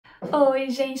Oi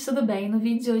gente, tudo bem? No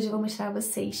vídeo de hoje eu vou mostrar a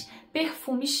vocês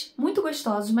perfumes muito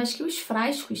gostosos, mas que os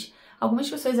frascos, algumas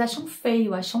pessoas acham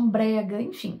feio, acham brega,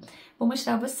 enfim. Vou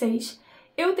mostrar a vocês.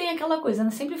 Eu tenho aquela coisa,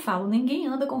 eu sempre falo, ninguém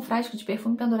anda com frasco de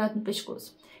perfume pendurado no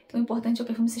pescoço. Então o importante é o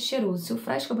perfume ser cheiroso. Se o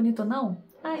frasco é bonito ou não,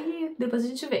 aí depois a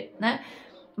gente vê, né?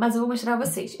 Mas eu vou mostrar a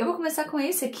vocês. Eu vou começar com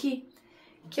esse aqui,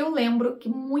 que eu lembro que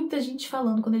muita gente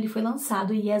falando quando ele foi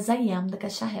lançado, Yes I Am, da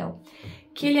CAIXA,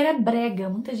 que ele era brega,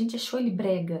 muita gente achou ele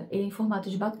brega. Ele é em formato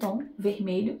de batom,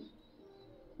 vermelho,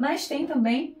 mas tem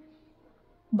também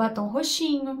o batom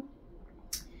roxinho,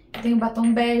 tem o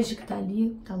batom bege que tá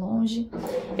ali, tá longe.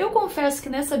 Eu confesso que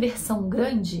nessa versão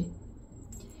grande,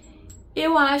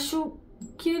 eu acho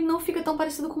que não fica tão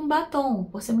parecido com o batom,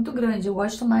 por ser muito grande. Eu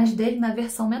gosto mais dele na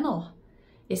versão menor.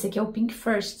 Esse aqui é o Pink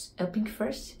First. É o Pink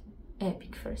First? É,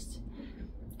 Pink First.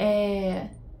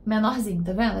 É menorzinho,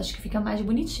 tá vendo? Acho que fica mais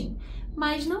bonitinho.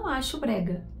 Mas não acho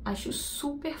brega. Acho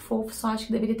super fofo. Só acho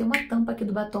que deveria ter uma tampa aqui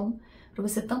do batom pra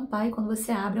você tampar e quando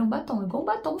você abre é um batom. Igual o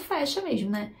batom fecha mesmo,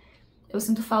 né? Eu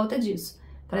sinto falta disso.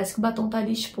 Parece que o batom tá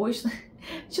ali exposto. A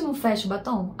gente não fecha o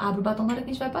batom? Abre o batom na hora que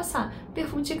a gente vai passar. O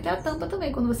perfume tinha que ter a tampa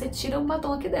também, quando você tira um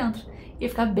batom aqui dentro. Ia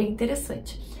ficar bem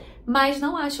interessante. Mas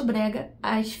não acho brega.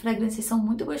 As fragrâncias são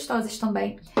muito gostosas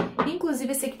também.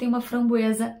 Inclusive, esse aqui tem uma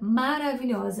framboesa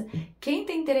maravilhosa. Quem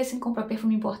tem interesse em comprar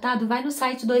perfume importado, vai no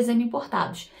site 2M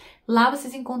Importados. Lá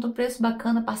vocês encontram preço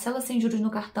bacana, parcela sem juros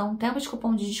no cartão, temos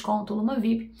cupom de desconto,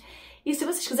 LUMAVIP. E se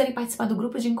vocês quiserem participar do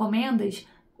grupo de encomendas,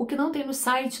 o que não tem no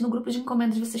site, no grupo de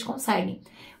encomendas vocês conseguem.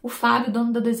 O Fábio,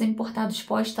 dono da 2M Importados,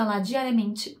 posta lá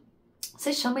diariamente.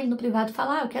 Você chama ele no privado e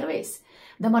fala, eu quero esse.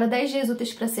 Demora 10 dias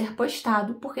úteis para ser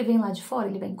postado, porque vem lá de fora,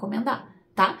 ele vai encomendar,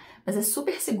 tá? Mas é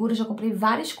super seguro, já comprei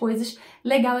várias coisas.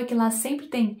 Legal é que lá sempre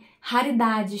tem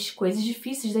raridades, coisas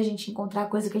difíceis da gente encontrar,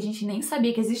 coisa que a gente nem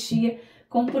sabia que existia,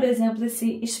 como por exemplo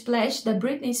esse Splash da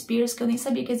Britney Spears, que eu nem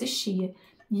sabia que existia,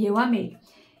 e eu amei.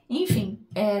 Enfim,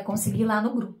 consegui lá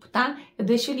no grupo, tá? Eu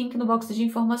deixo o link no box de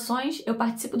informações, eu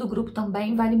participo do grupo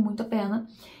também, vale muito a pena.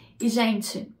 E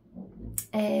gente,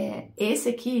 esse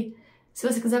aqui, se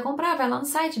você quiser comprar, vai lá no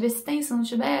site, vê se tem, se não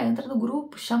tiver, entra no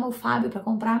grupo, chama o Fábio para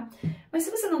comprar. Mas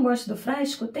se você não gosta do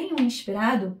frasco, tem um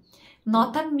inspirado,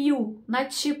 nota 1000, na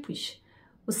Tipos.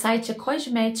 O site é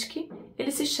Cosméticos,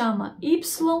 ele se chama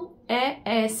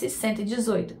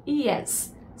YES118,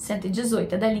 Yes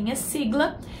 118, é da linha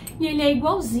sigla, e ele é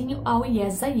igualzinho ao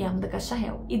Yes I Am da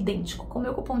CAIXA, idêntico. Com o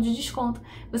meu cupom de desconto,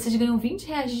 vocês ganham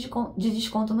R$20 de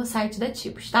desconto no site da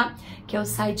Tipos, tá? Que é o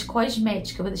site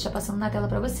Cosméticos, eu vou deixar passando na tela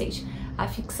pra vocês. A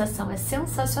fixação é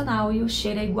sensacional e o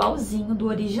cheiro é igualzinho do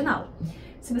original.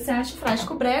 Se você acha o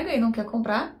frasco brega e não quer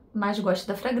comprar, mas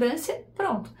gosta da fragrância,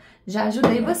 pronto, já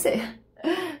ajudei você.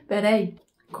 Peraí,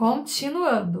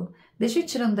 continuando. Deixa eu ir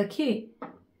tirando daqui,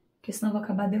 porque senão eu vou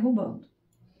acabar derrubando.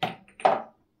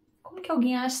 Como que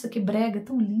alguém acha isso aqui brega,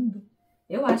 tão lindo?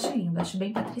 Eu acho lindo, acho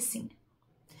bem patricinha.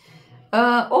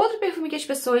 Outro perfume que as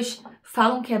pessoas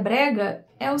falam que é brega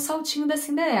é o Saltinho da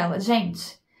Cinderela.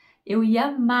 Gente, eu ia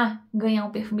amar ganhar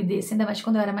um perfume desse, ainda mais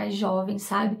quando eu era mais jovem,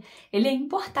 sabe? Ele é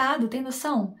importado, tem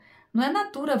noção? Não é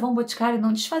Natura, Avon, Boticário,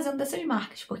 não desfazendo dessas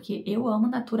marcas, porque eu amo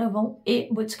Natura, Avon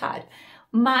e Boticário.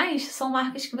 Mas são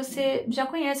marcas que você já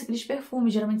conhece, aqueles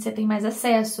perfumes, geralmente você tem mais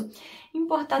acesso.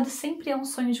 Importado sempre é um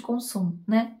sonho de consumo,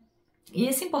 né? E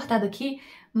esse importado aqui,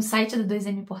 no site da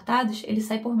 2M Importados, ele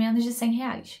sai por menos de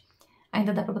R$100.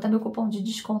 Ainda dá pra botar meu cupom de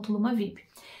desconto LUMAVIP.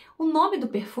 O nome do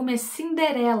perfume é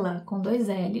Cinderela, com 2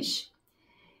 L's.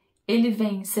 Ele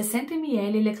vem 60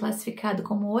 ml, ele é classificado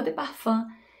como Eau de Parfum.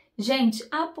 Gente,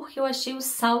 porque eu achei o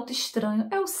salto estranho.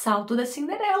 É o salto da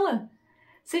Cinderela.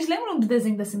 Vocês lembram do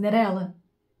desenho da Cinderela?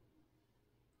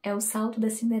 É o salto da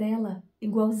Cinderela,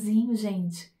 igualzinho,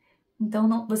 gente. Então,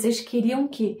 não, vocês queriam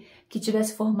que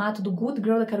tivesse o formato do Good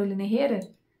Girl da Carolina Herrera?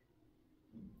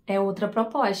 É outra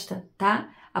proposta, tá?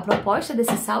 A proposta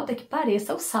desse salto é que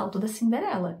pareça o salto da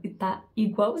Cinderela. E tá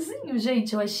igualzinho,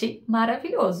 gente. Eu achei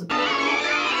maravilhoso.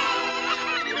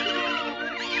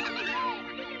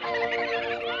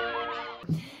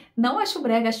 Não acho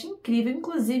brega, acho incrível.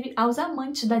 Inclusive, aos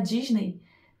amantes da Disney,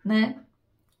 né?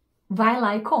 Vai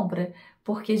lá e compra.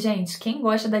 Porque, gente, quem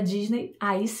gosta da Disney,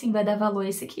 aí sim vai dar valor a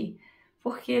esse aqui.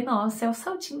 Porque, nossa, é o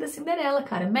saltinho da Cinderela,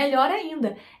 cara. Melhor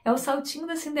ainda, é o saltinho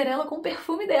da Cinderela com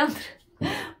perfume dentro.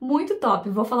 Muito top.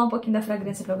 Vou falar um pouquinho da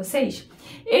fragrância pra vocês.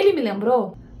 Ele me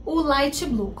lembrou o Light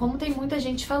Blue, como tem muita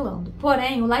gente falando.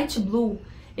 Porém, o Light Blue,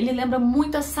 ele lembra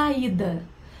muito a Saída.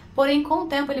 Porém, com o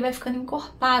tempo, ele vai ficando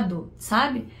encorpado,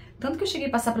 sabe? Tanto que eu cheguei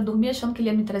a passar pra dormir achando que ele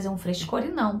ia me trazer um frescor e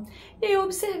não. E aí eu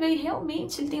observei,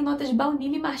 realmente, ele tem notas de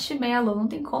baunilha e marshmallow. Não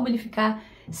tem como ele ficar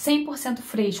 100%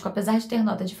 fresco, apesar de ter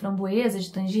nota de framboesa,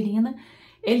 de tangerina.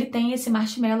 ele tem esse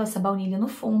marshmallow, essa baunilha no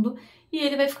fundo, e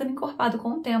ele vai ficando encorpado com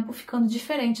o tempo, ficando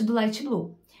diferente do Light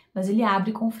Blue. Mas ele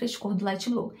abre com o frescor do Light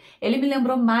Blue. Ele me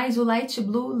lembrou mais o Light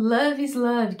Blue Love is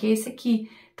Love, que é esse aqui,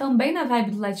 também na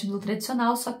vibe do Light Blue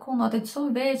tradicional, só que com nota de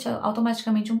sorvete,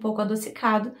 automaticamente um pouco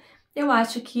adocicado. Eu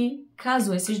acho que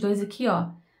casou. Esses dois aqui, ó,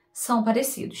 são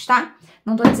parecidos, tá?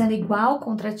 Não tô dizendo igual,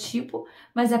 contratipo,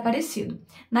 mas é parecido.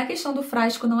 Na questão do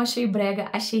frasco, não achei brega,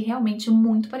 achei realmente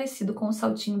muito parecido com o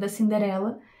saltinho da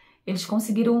Cinderela. Eles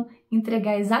conseguiram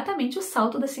entregar exatamente o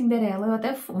salto da Cinderela. Eu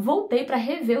até voltei para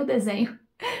rever o desenho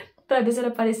para ver se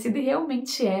era parecido e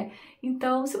realmente é.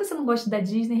 Então, se você não gosta da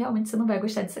Disney, realmente você não vai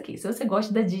gostar disso aqui. Se você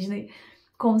gosta da Disney,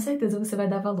 com certeza você vai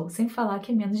dar valor. Sem falar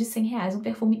que é menos de R$100 um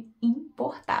perfume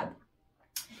importado.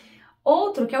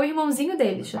 Outro, que é o irmãozinho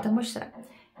dele, deixa eu até mostrar.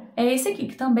 É esse aqui,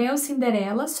 que também é o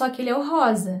Cinderela, só que ele é o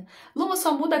rosa. Luma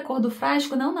só muda a cor do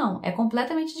frasco? Não, não. É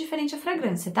completamente diferente a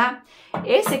fragrância, tá?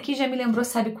 Esse aqui já me lembrou,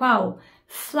 sabe qual?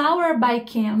 Flower by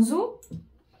Kenzo,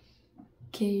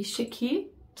 que é este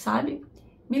aqui, sabe?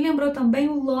 Me lembrou também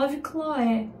o Love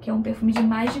Chloé, que é um perfume de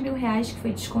mais de R$1.000 que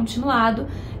foi descontinuado,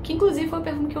 que inclusive foi o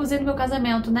perfume que eu usei no meu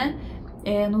casamento, né?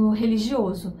 No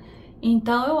religioso.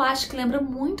 Então eu acho que lembra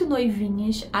muito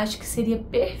noivinhas, acho que seria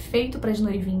perfeito para as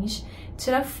noivinhas.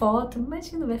 Tirar foto,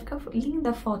 imagina, vai ficar linda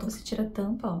a foto, você tira a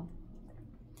tampa, ó.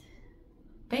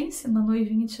 Pense na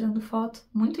noivinha tirando foto,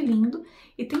 muito lindo.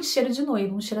 E tem cheiro de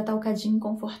noiva, um cheiro atalcadinho,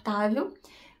 confortável,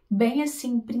 bem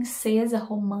assim, princesa,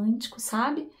 romântico,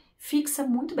 sabe? Fixa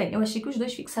muito bem. Eu achei que os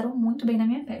dois fixaram muito bem na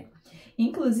minha pele.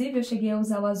 Inclusive, eu cheguei a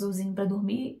usar o azulzinho pra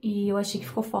dormir e eu achei que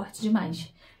ficou forte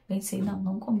demais. Pensei,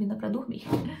 não combina pra dormir.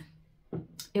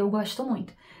 Eu gosto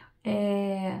muito.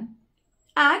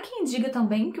 Há quem diga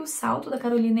também que o salto da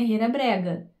Carolina Herrera é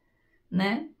brega,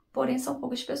 né? Porém, são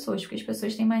poucas pessoas, porque as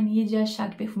pessoas têm mania de achar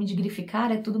que perfume de grife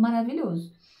cara é tudo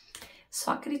maravilhoso.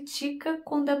 Só critica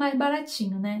quando é mais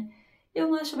baratinho, né? Eu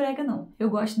não acho brega, não. Eu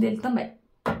gosto dele também.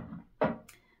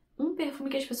 Um perfume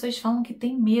que as pessoas falam que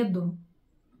tem medo.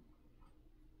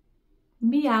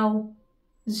 Miau.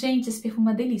 Gente, esse perfume é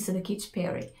uma delícia, da Katy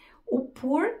Perry. O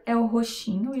Pur é o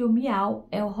roxinho e o Miau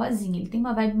é o rosinha. Ele tem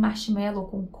uma vibe marshmallow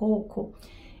com coco.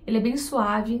 Ele é bem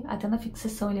suave, até na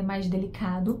fixação ele é mais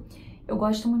delicado. Eu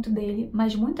gosto muito dele,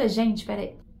 mas muita gente...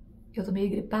 Peraí, eu tô meio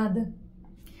gripada.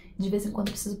 De vez em quando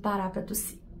eu preciso parar pra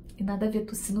tossir. E nada a ver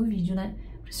tossir no vídeo, né?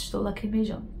 Por isso estou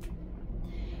lacrimejando.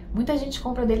 Muita gente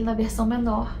compra dele na versão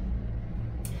menor,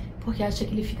 porque acha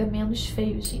que ele fica menos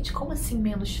feio. Gente, como assim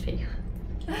menos feio?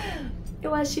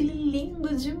 Eu acho ele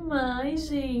lindo demais,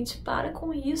 gente. Para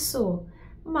com isso.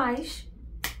 Mas,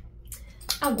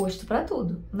 a gosto pra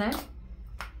tudo, né?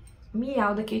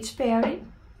 Miau da Katy Perry.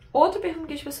 Outro perfume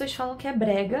que as pessoas falam que é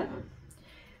brega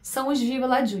são os Viva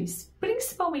La Juice.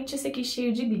 Principalmente esse aqui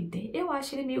cheio de glitter. Eu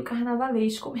acho ele meio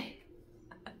carnavalesco mesmo.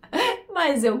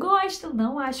 Mas eu gosto,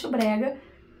 não acho brega.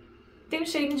 Tem um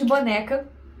cheirinho de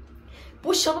boneca,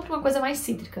 puxando pra uma coisa mais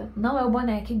cítrica. Não é o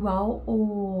boneca igual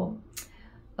o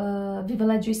Viva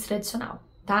La Juice tradicional,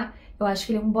 tá? Eu acho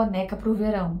que ele é um boneca pro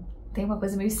verão. Tem uma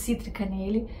coisa meio cítrica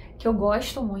nele, que eu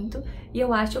gosto muito. E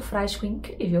eu acho o frasco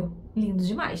incrível. Lindo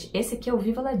demais. Esse aqui é o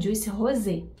Viva La Juice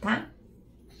Rosé, tá?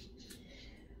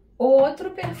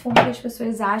 Outro perfume que as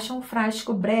pessoas acham o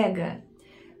frasco brega.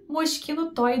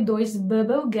 Moschino Toy 2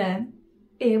 Bubblegum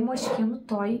e Moschino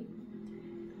Toy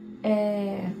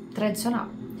tradicional.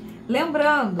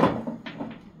 Lembrando,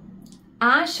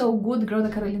 acha o Good Girl da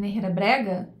Carolina Herrera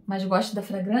brega, mas gosta da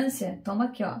fragrância? Toma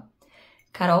aqui, ó.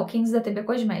 Carol 15 da TB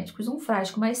Cosméticos. Um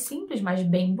frasco mais simples, mas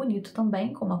bem bonito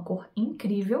também, com uma cor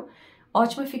incrível.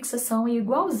 Ótima fixação e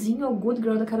igualzinho ao Good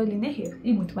Girl da Carolina Herrera.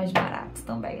 E muito mais barato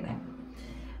também, né?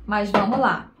 Mas vamos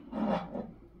lá.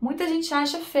 Muita gente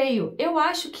acha feio. Eu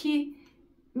acho que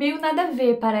meio nada a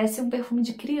ver. Parece um perfume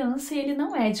de criança e ele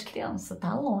não é de criança.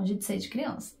 Tá longe de ser de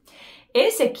criança.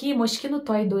 Esse aqui, Moschino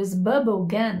Toy 2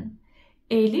 Bubblegum,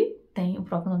 ele tem, o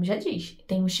próprio nome já diz,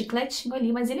 tem um chicletinho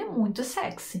ali, mas ele é muito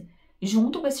sexy.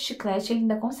 Junto com esse chiclete, ele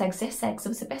ainda consegue ser sexy.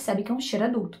 Você percebe que é um cheiro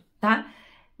adulto, tá?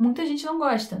 Muita gente não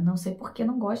gosta. Não sei por que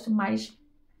não gosta, mas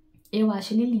eu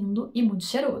acho ele lindo e muito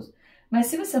cheiroso. Mas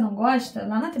se você não gosta,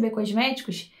 lá na TB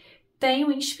Cosméticos tem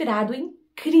um inspirado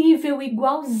incrível,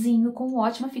 igualzinho, com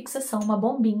ótima fixação, uma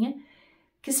bombinha,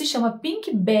 que se chama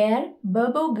Pink Bear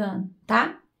Bubblegum,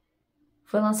 tá?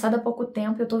 Foi lançado há pouco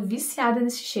tempo e eu tô viciada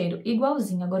nesse cheiro,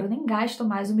 igualzinho. Agora eu nem gasto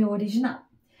mais o meu original.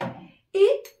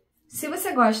 E se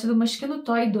você gosta do Moschino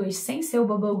Toy 2 sem ser o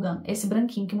Bubblegum, esse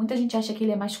branquinho, que muita gente acha que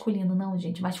ele é masculino. Não,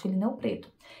 gente, masculino é o preto.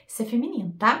 Esse é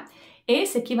feminino, tá?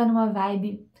 Esse aqui vai numa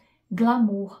vibe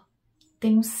glamour.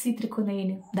 Tem um cítrico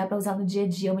nele, dá pra usar no dia a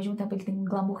dia. Ao mesmo tempo ele tem um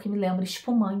glamour que me lembra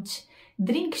espumante.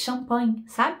 Drink, champanhe,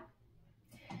 sabe?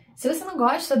 Se você não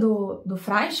gosta do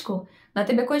frasco, na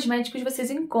TB Cosméticos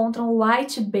vocês encontram o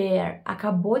White Bear.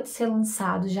 Acabou de ser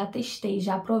lançado, já testei,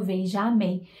 já provei, já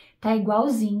amei. Tá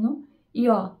igualzinho e,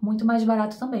 ó, muito mais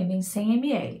barato também, vem 100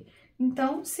 ml.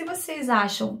 Então, se vocês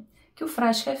acham que o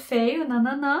frasco é feio,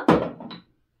 nananã,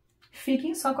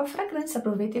 fiquem só com a fragrância,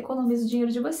 aproveitem e economizem o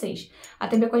dinheiro de vocês. A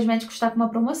TB Cosméticos está com uma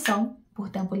promoção por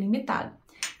tempo limitado.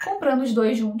 Comprando os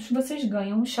dois juntos, vocês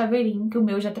ganham um chaveirinho, que o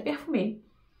meu já até perfumei,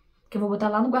 que eu vou botar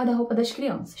lá no guarda-roupa das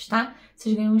crianças, tá?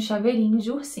 Vocês ganham um chaveirinho de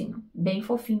ursinho, bem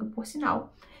fofinho, por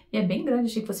sinal. E é bem grande,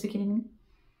 achei que fosse pequenininho.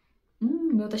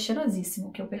 O meu tá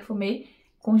cheirosíssimo, que eu perfumei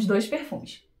com os dois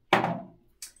perfumes.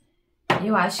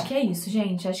 Eu acho que é isso,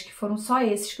 gente. Acho que foram só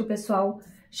esses que o pessoal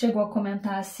chegou a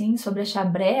comentar, assim, sobre achar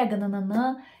brega,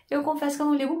 nananã. Eu confesso que eu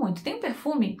não ligo muito. Tem um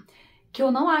perfume que eu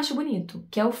não acho bonito,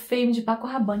 que é o Fame de Paco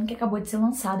Rabanne, que acabou de ser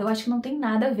lançado. Eu acho que não tem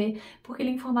nada a ver, porque ele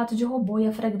é em formato de robô e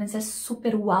a fragrância é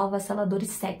super uau, avassaladora e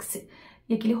sexy.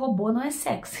 E aquele robô não é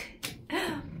sexy.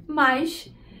 Mas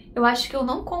eu acho que eu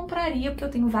não compraria, porque eu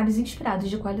tenho vários inspirados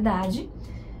de qualidade.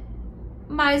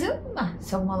 Mas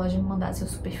se alguma loja me mandasse, eu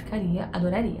super ficaria,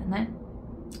 adoraria, né?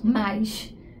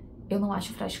 Mas eu não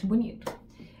acho o frasco bonito.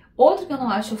 Outro que eu não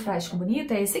acho o frasco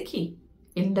bonito é esse aqui.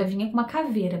 Ele ainda vinha com uma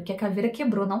caveira, porque a caveira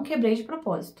quebrou, não quebrei de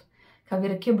propósito. A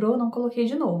caveira quebrou, não coloquei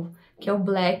de novo. Que é o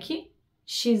Black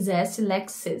XS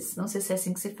Lexus, não sei se é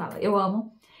assim que se fala. Eu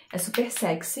amo, é super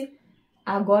sexy.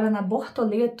 Agora na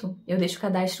Bortoleto, eu deixo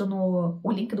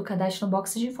o link do cadastro no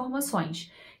box de informações.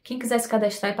 Quem quiser se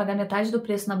cadastrar e pagar metade do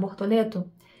preço na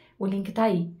Bortoleto, o link tá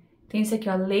aí. Tem esse aqui,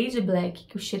 ó, Lady Black,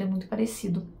 que o cheiro é muito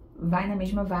parecido. Vai na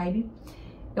mesma vibe.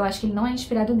 Eu acho que ele não é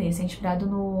inspirado nesse, é inspirado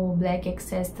no Black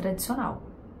XS tradicional.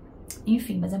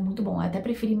 Enfim, mas é muito bom. Eu até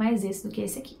preferi mais esse do que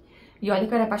esse aqui. E olha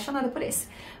que eu era apaixonada por esse.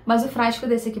 Mas o frasco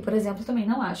desse aqui, por exemplo, eu também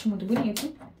não acho muito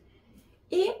bonito.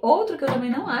 E outro que eu também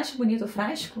não acho bonito, o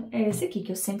frasco, é esse aqui,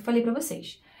 que eu sempre falei pra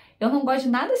vocês. Eu não gosto de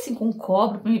nada assim com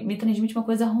cobra, me transmite uma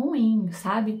coisa ruim,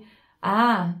 sabe?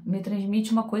 Me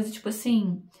transmite uma coisa tipo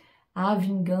assim,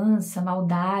 vingança,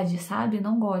 maldade, sabe?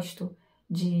 Não gosto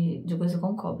de coisa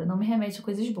com cobra, não me remete a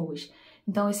coisas boas.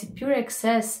 Então esse Pure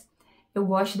Excess, eu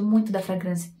gosto muito da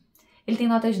fragrância. Ele tem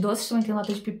notas doces, também tem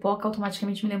notas de pipoca,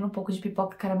 automaticamente me lembra um pouco de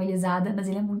pipoca caramelizada, mas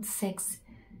ele é muito sexy.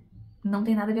 Não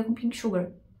tem nada a ver com Pink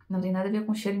Sugar, não tem nada a ver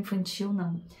com cheiro infantil,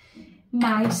 não.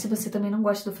 Mas, se você também não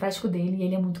gosta do frasco dele, e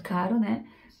ele é muito caro, né?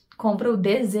 Compra o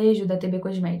Desejo da TB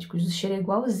Cosméticos. O cheiro é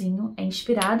igualzinho, é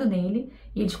inspirado nele,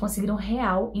 e eles conseguiram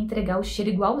entregar o cheiro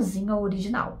igualzinho ao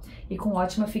original. E com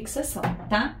ótima fixação,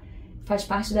 tá? Faz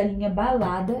parte da linha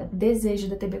Balada Desejo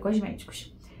da TB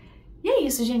Cosméticos. E é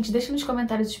isso, gente. Deixa nos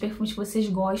comentários os perfumes que vocês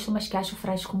gostam, mas que acham o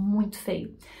frasco muito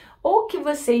feio. Ou que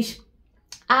vocês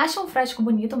acham o frasco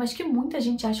bonito, mas que muita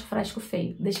gente acha o frasco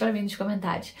feio. Deixa pra mim nos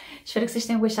comentários. Espero que vocês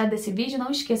tenham gostado desse vídeo.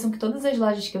 Não esqueçam que todas as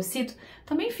lojas que eu cito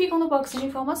também ficam no box de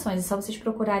informações. É só vocês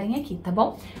procurarem aqui, tá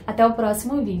bom? Até o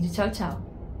próximo vídeo. Tchau, tchau!